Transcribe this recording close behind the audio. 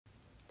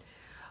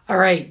All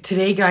right,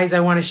 today, guys,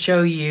 I want to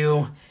show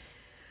you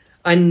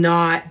a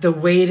knot, the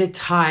way to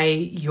tie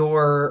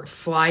your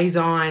flies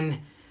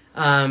on,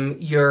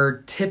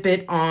 your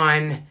tippet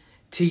on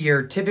to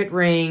your tippet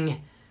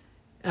ring,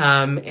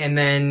 and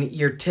then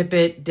your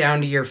tippet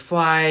down to your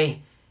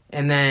fly,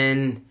 and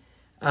then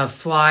a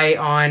fly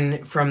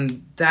on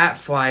from that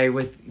fly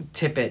with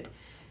tippet.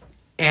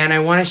 And I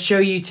want to show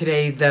you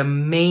today the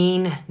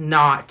main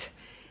knot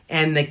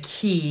and the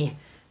key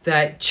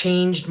that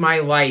changed my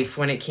life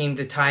when it came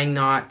to tying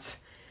knots,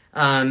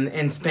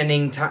 and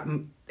spending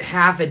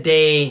half a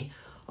day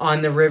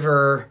on the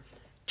river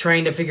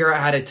trying to figure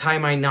out how to tie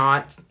my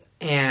knots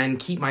and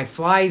keep my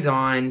flies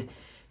on,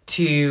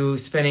 to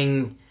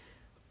spending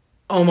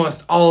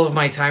almost all of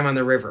my time on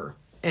the river.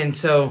 And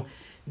so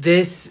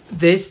this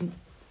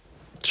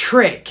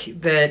trick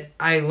that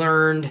I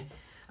learned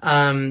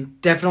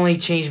definitely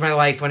changed my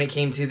life when it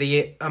came to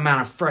the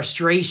amount of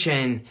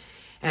frustration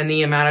and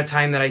the amount of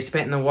time that I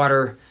spent in the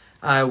water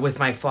with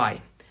my fly.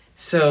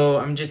 So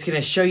I'm just going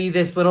to show you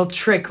this little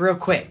trick real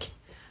quick.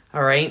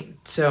 All right.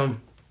 So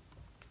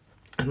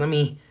let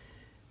me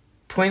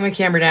point my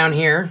camera down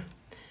here.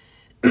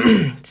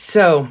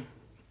 So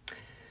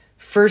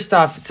first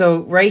off,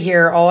 so right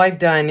here, all I've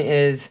done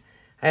is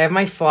I have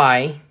my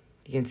fly,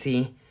 you can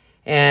see,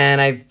 and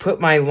I've put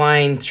my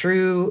line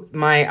through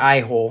my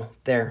eye hole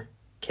there.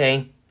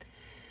 Okay.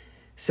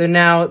 So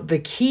now the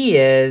key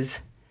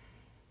is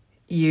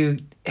you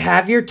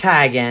have your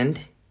tag end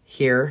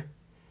here,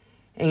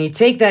 and you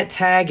take that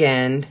tag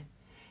end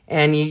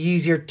and you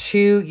use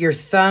your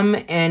thumb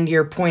and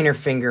your pointer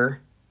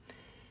finger,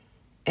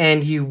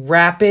 and you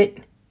wrap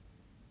it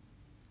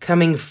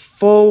coming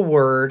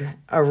forward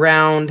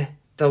around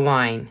the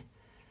line.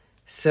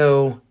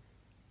 So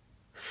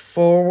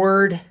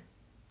forward,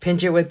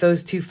 pinch it with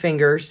those two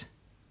fingers.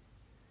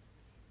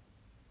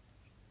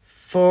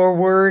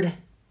 Forward,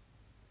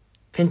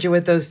 pinch it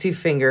with those two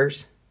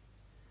fingers.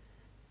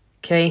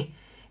 Okay.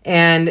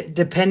 And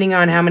depending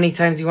on how many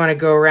times you want to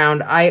go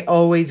around, I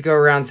always go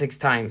around 6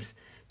 times.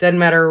 Doesn't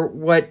matter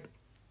what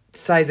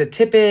size of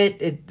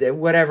tippet,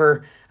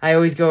 whatever, I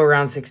always go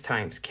around 6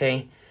 times,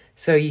 okay?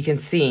 So you can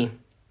see,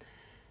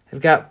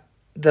 I've got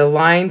the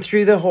line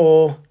through the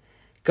hole,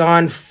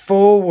 gone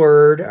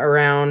forward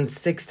around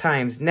 6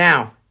 times.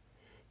 Now,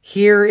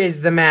 here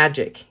is the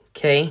magic,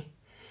 okay?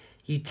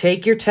 You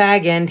take your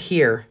tag end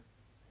here,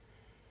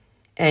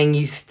 and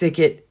you stick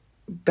it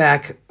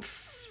back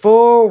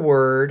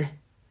forward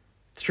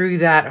through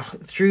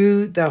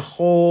the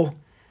hole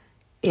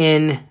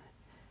in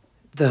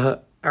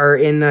the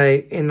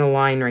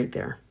line right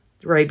there,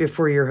 right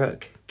before your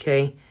hook.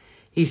 Okay,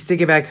 you stick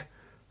it back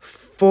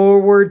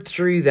forward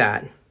through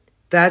that.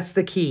 That's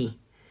the key,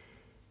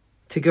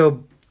 to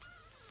go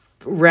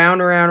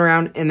round,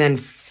 and then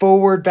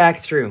forward back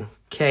through.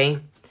 Okay,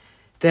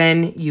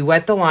 then you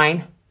wet the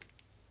line,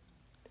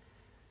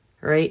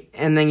 right,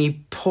 and then you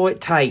pull it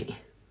tight.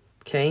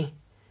 Okay,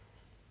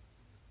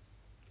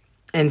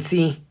 and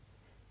see,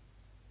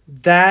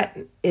 that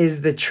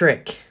is the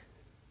trick.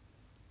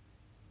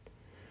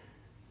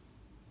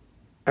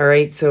 All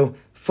right, so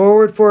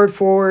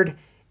forward,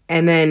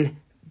 and then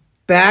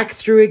back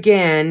through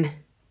again,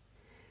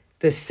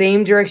 the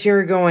same direction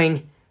you're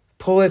going,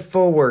 pull it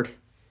forward.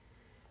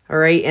 All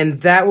right, and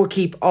that will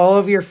keep all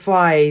of your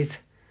flies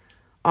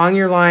on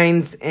your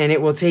lines, and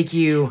it will take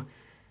you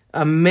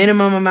a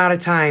minimum amount of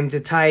time to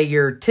tie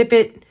your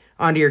tippet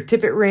onto your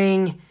tippet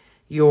ring,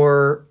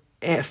 your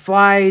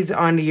flies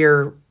onto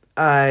your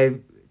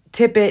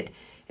tippet,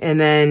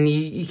 and then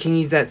you can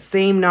use that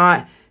same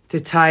knot to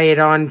tie it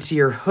onto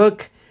your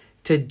hook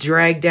to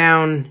drag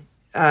down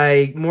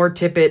more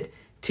tippet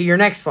to your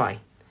next fly.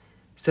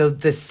 So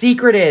the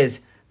secret is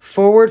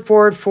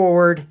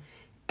forward,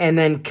 and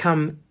then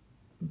come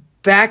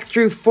back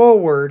through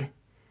forward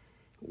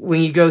when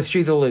you go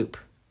through the loop.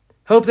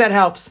 Hope that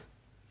helps.